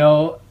 You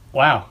know,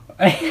 wow.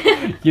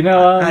 You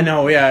know, I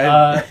know.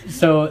 Yeah,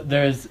 so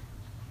there's,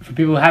 for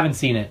people who haven't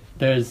seen it,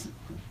 there's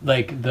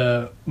like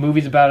the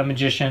movie's about a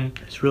magician.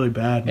 it's really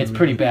bad. It's movie.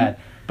 pretty bad.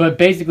 But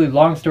basically,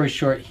 long story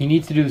short, he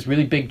needs to do this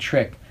really big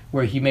trick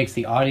where he makes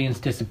the audience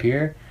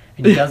disappear,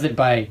 and he does it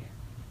by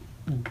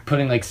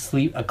putting like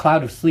a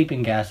cloud of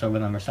sleeping gas over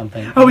them or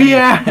something. Oh, And then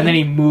yeah. and then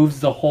he moves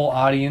the whole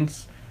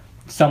audience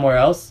somewhere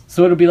else.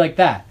 So it'll be like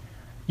that.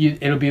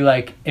 It'll be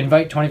like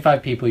invite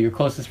 25 people, your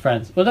closest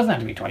friends. Well, it doesn't have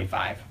to be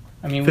 25.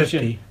 I mean, 50.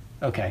 we should.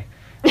 Okay.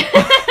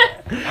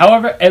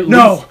 However, at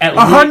No, least at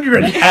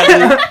 100.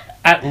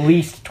 at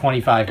least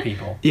 25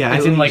 people. Yeah,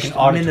 it's at in like an least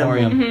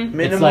auditorium. Minimum. It's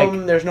Minimum.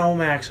 like, There's no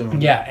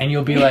maximum. yeah, and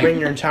you'll be Bring like,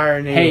 your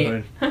entire hey,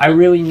 neighborhood. I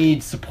really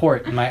need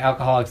support in my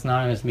Alcoholics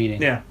Anonymous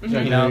meeting. Yeah,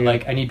 exactly. You know,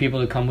 like I need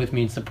people to come with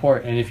me and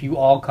support. And if you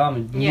all come,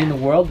 it mean Yeah. the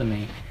world to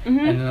me. And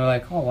then they're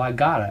like, oh, well, I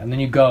got it. And then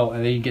you go,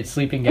 and then you get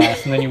sleeping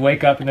gas, and then you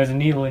wake up, and there's a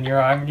needle in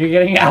your arm, and you're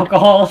getting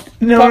alcohol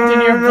no, pumped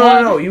in your no,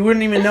 blood. no. You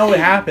wouldn't even know it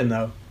happened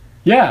though.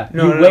 Yeah,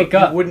 No, you wake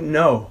up. You wouldn't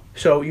know.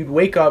 So you'd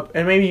wake up,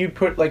 and maybe you'd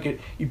put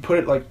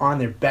it like on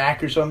their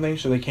back or something,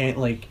 so they can't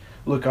like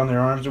look on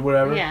their arms or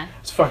whatever. Yeah.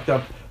 It's fucked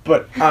up.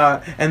 But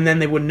and then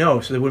they wouldn't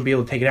know, so they wouldn't be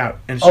able to take it out.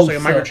 And it's Oh, just like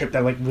a so- microchip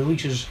that like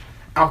releases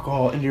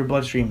alcohol into your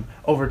bloodstream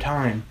over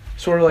time.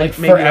 Sort of like Like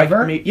maybe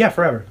forever? yeah,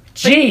 forever.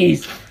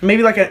 Jeez.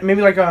 Maybe like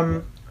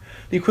the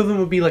equivalent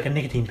would be like a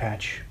nicotine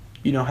patch.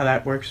 You know how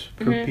that works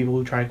for people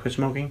who try to quit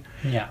smoking.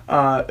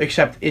 Yeah.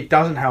 Except it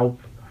doesn't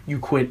help you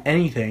quit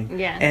anything.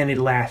 Yeah. And it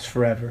lasts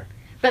forever.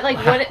 But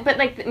like but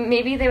like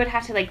maybe they would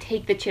have to like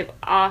take the chip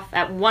off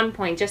at one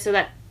point just so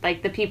that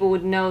like the people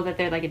would know that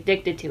they're like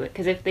addicted to it,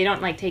 because if they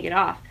don't like take it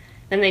off,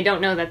 then they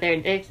don't know that they're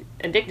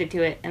addicted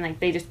to it, and like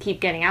they just keep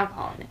getting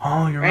alcohol in it.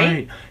 Oh, you're Right?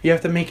 right. You have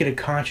to make it a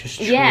conscious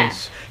choice. Yeah.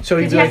 So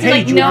you'd 'Cause be you like, have to, "Hey,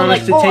 like, do you know, want us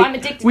like, to oh, take? I'm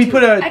addicted We to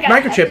put it. a I gotta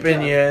have microchip the in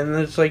drug." you, and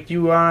it's like,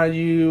 you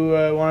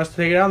want us to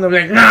take it out?" And they'll be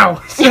like, "No."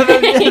 So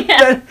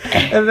then,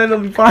 and then it'll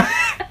be fine.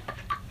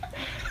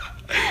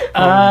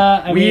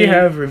 I We mean,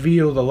 have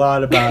revealed a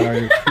lot about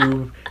our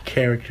true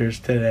characters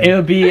today.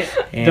 It'll be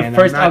And the I'm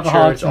first not sure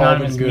Alcoholics it's all been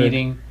Anonymous good.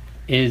 meeting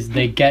is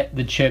they get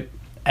the chip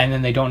and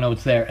then they don't know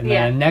it's there, and then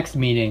Yeah. the next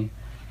meeting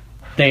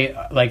they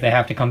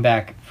have to come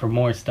back for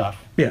more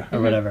stuff Yeah. or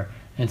whatever.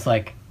 And it's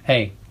like,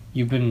 hey,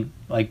 you've been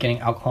like getting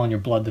alcohol in your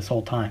blood this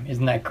whole time.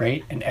 Isn't that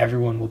great? And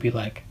everyone will be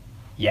like,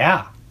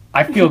 yeah,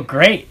 I feel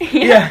great.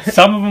 Yeah.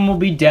 Some of them will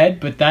be dead,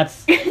 but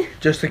that's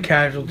Just a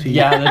casualty.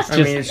 Yeah, that's I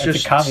just- mean, it's that's a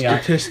just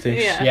caveat.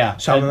 statistics. Yeah. yeah.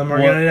 Some of them are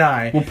We'll- gonna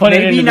die. we'll put it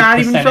Maybe into the not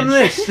even from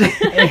this.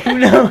 Who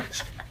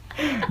knows?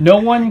 No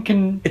one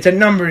can It's a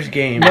numbers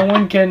game. no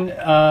one can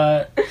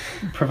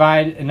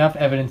provide enough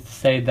evidence to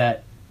say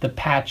that the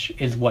patch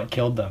is what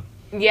killed them.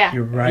 Yeah.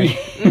 You're right.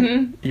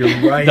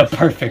 You're right. The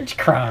perfect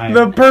crime.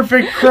 The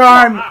perfect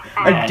crime.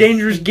 A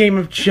dangerous game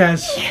of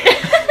chess.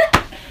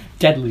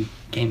 Deadly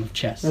game of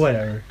chess.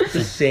 Whatever. It's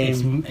the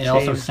same. It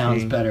also same sounds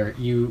thing. better.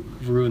 You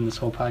ruined this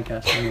whole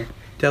podcast for me.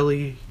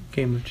 Deadly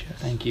game of chess.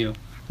 Thank you.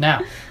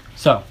 Now,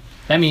 so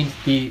that means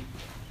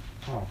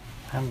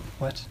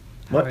what?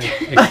 What?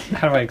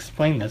 How do I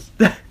explain this?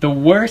 The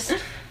worst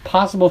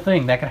possible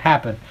thing that could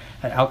happen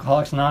at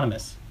Alcoholics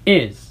Anonymous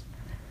is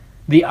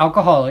the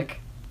alcoholic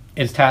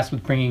is tasked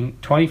with bringing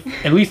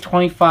at least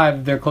 25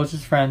 of their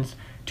closest friends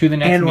to the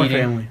next And one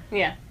meeting. family.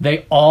 Yeah.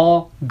 They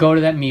all go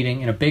to that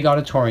meeting in a big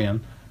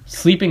auditorium.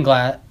 Sleeping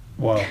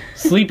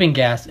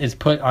gas is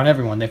put on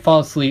everyone. They fall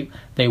asleep,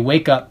 they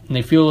wake up, and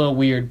they feel a little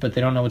weird, but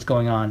they don't know what's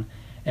going on.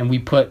 And we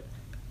put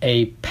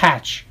a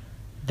patch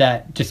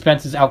that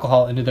dispenses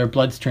alcohol into their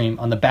bloodstream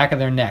on the back of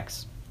their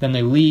necks. Then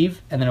they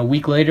leave, and then a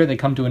week later they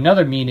come to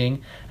another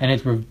meeting,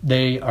 and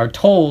they are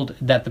told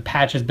that the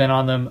patch has been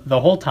on them the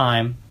whole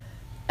time,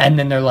 and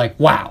then they're like,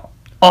 wow,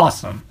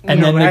 awesome.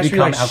 And then they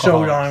become alcoholics.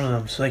 sewed on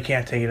them, so they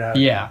can't take it out.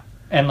 Yeah,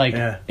 and like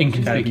Yeah, it's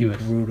gotta be inconspicuous.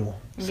 brutal.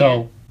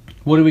 So,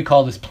 what do we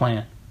call this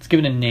plan? Let's give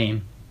it a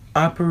name.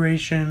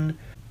 Operation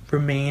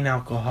Remain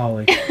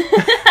Alcoholic.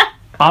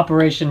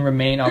 Operation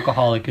Remain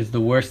Alcoholic is the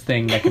worst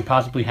thing that could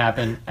possibly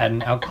happen at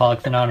an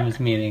Alcoholics Anonymous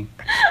meeting.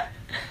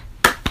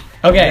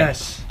 Okay.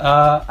 Yes.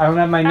 I don't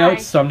have my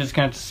notes, Hi. so I'm just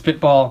going to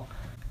spitball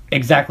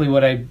exactly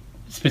what I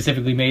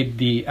specifically made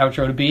the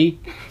outro to be.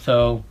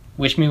 So,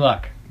 wish me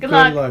luck. Good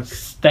luck. luck.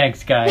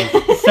 Thanks, guys.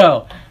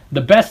 So,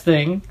 the best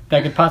thing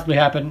that could possibly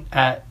happen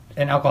at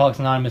an Alcoholics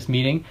Anonymous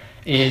meeting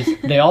is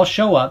they all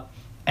show up,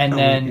 and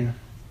then,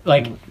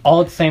 like,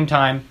 all at the same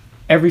time,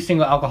 every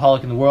single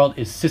alcoholic in the world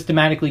is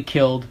systematically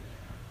killed,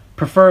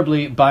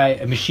 preferably by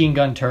a machine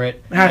gun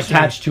turret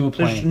attached to a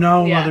plane. There's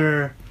no Yeah.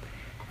 other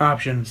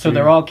option. So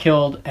they're all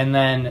killed, and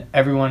then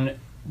everyone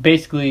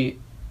basically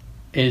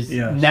is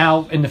Yes.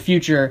 now in the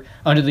future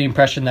under the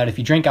impression that if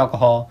you drink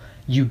alcohol,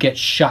 you get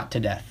shot to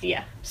death.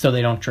 Yeah. So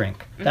they don't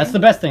drink. That's the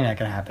best thing that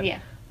could happen. Yeah.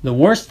 The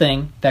worst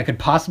thing that could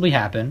possibly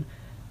happen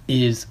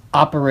is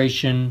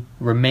Operation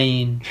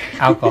Remain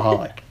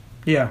Alcoholic.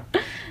 Yeah.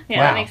 Yeah,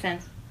 Wow. that makes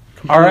sense.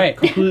 All right.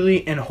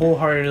 Completely and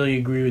wholeheartedly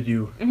agree with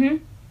you. Mm-hmm.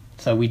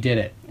 So we did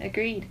it.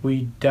 Agreed.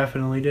 We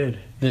definitely did.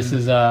 This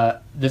is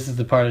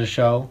the part of the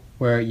show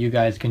where you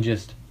guys can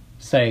just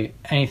say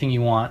anything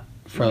you want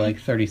for like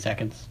 30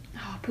 seconds.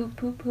 Oh, poop,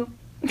 poop, poop.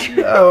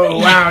 Oh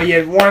wow! You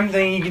had one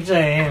thing you could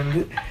say,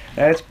 and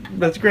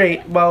that's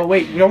great. Well,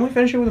 wait, don't we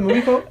finish it with a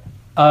movie quote?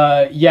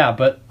 Yeah,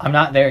 but I'm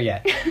not there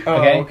yet.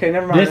 Oh, okay,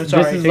 never mind. This, That's all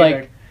right, this is take it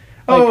like back.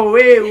 Oh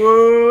wait,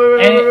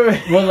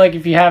 whoa. well, like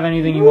if you have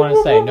anything you want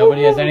to say,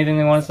 nobody has anything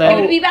they want to say.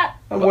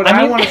 What I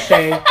I, mean- want to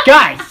say,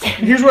 Guys,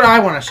 here's what I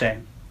want to say.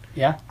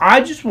 Yeah?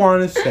 I just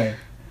want to say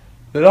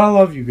that I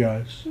love you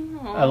guys.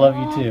 I love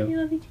you too. We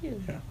love you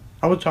too.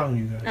 I was talking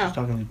to you guys, Oh.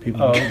 talking to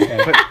people. Oh,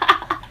 okay. But,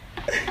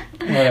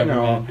 Whatever,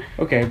 no, man.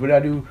 okay, but I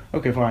do.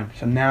 Okay, fine.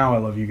 So now I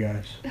love you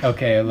guys.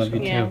 Okay, I love you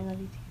Yeah, too. we love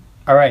you too.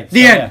 All right.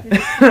 The end.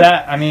 yeah.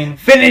 That I mean.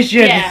 Finish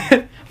it.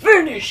 Yeah.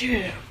 Finish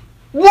it.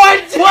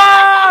 What?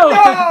 Whoa!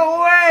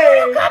 No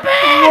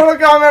way! More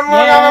comment.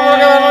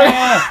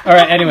 Yeah! All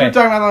right. We Anyway, were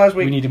talking about that last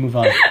we week. need to move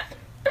on.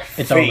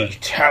 It's over.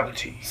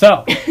 Fatality.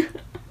 So,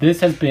 this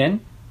has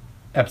been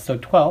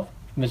episode 12 of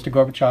Mr.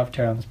 Gorbachev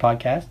Tear on This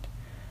Podcast.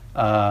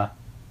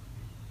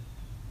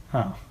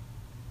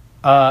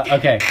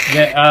 Okay.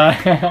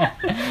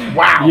 Yeah,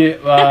 Wow.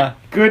 yeah,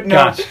 Good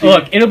notes. gosh.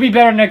 Look, it'll be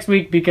better next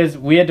week because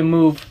we had to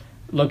move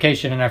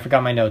location and I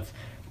forgot my notes.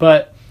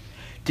 But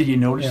Did you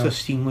notice Yeah. the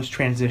seamless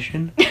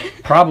transition?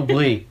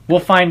 probably. We'll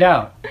find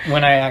out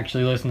when I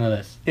actually listen to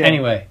this. Yeah.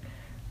 Anyway,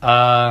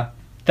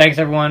 thanks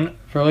everyone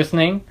for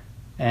listening,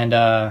 and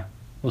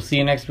we'll see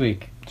you next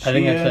week. I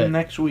think See that's ya it.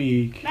 next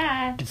week.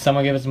 Bye. Did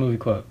someone give us a movie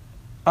quote?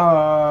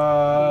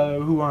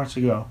 Who wants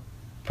to go?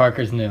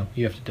 Parker's new.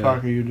 You have to do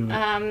Parker, it. you do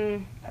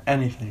it.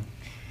 Anything.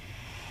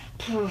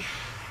 Uh,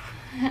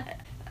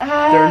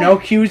 There are no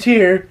cues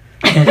here.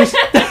 just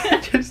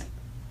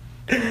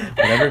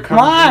whatever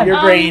comes on. in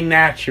your brain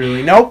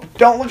naturally. Nope,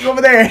 don't look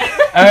over there.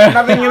 Uh,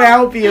 Nothing gonna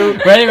help you.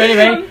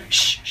 Ready?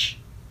 Shh, shh.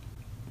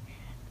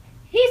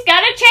 He's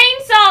got a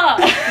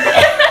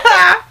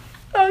chainsaw.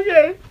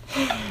 Okay.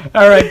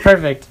 All right,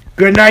 perfect.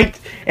 Good night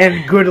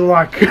and good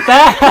luck.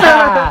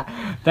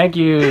 Thank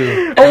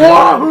you.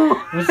 Whoa.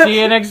 We'll see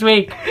you next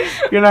week.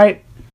 Good night.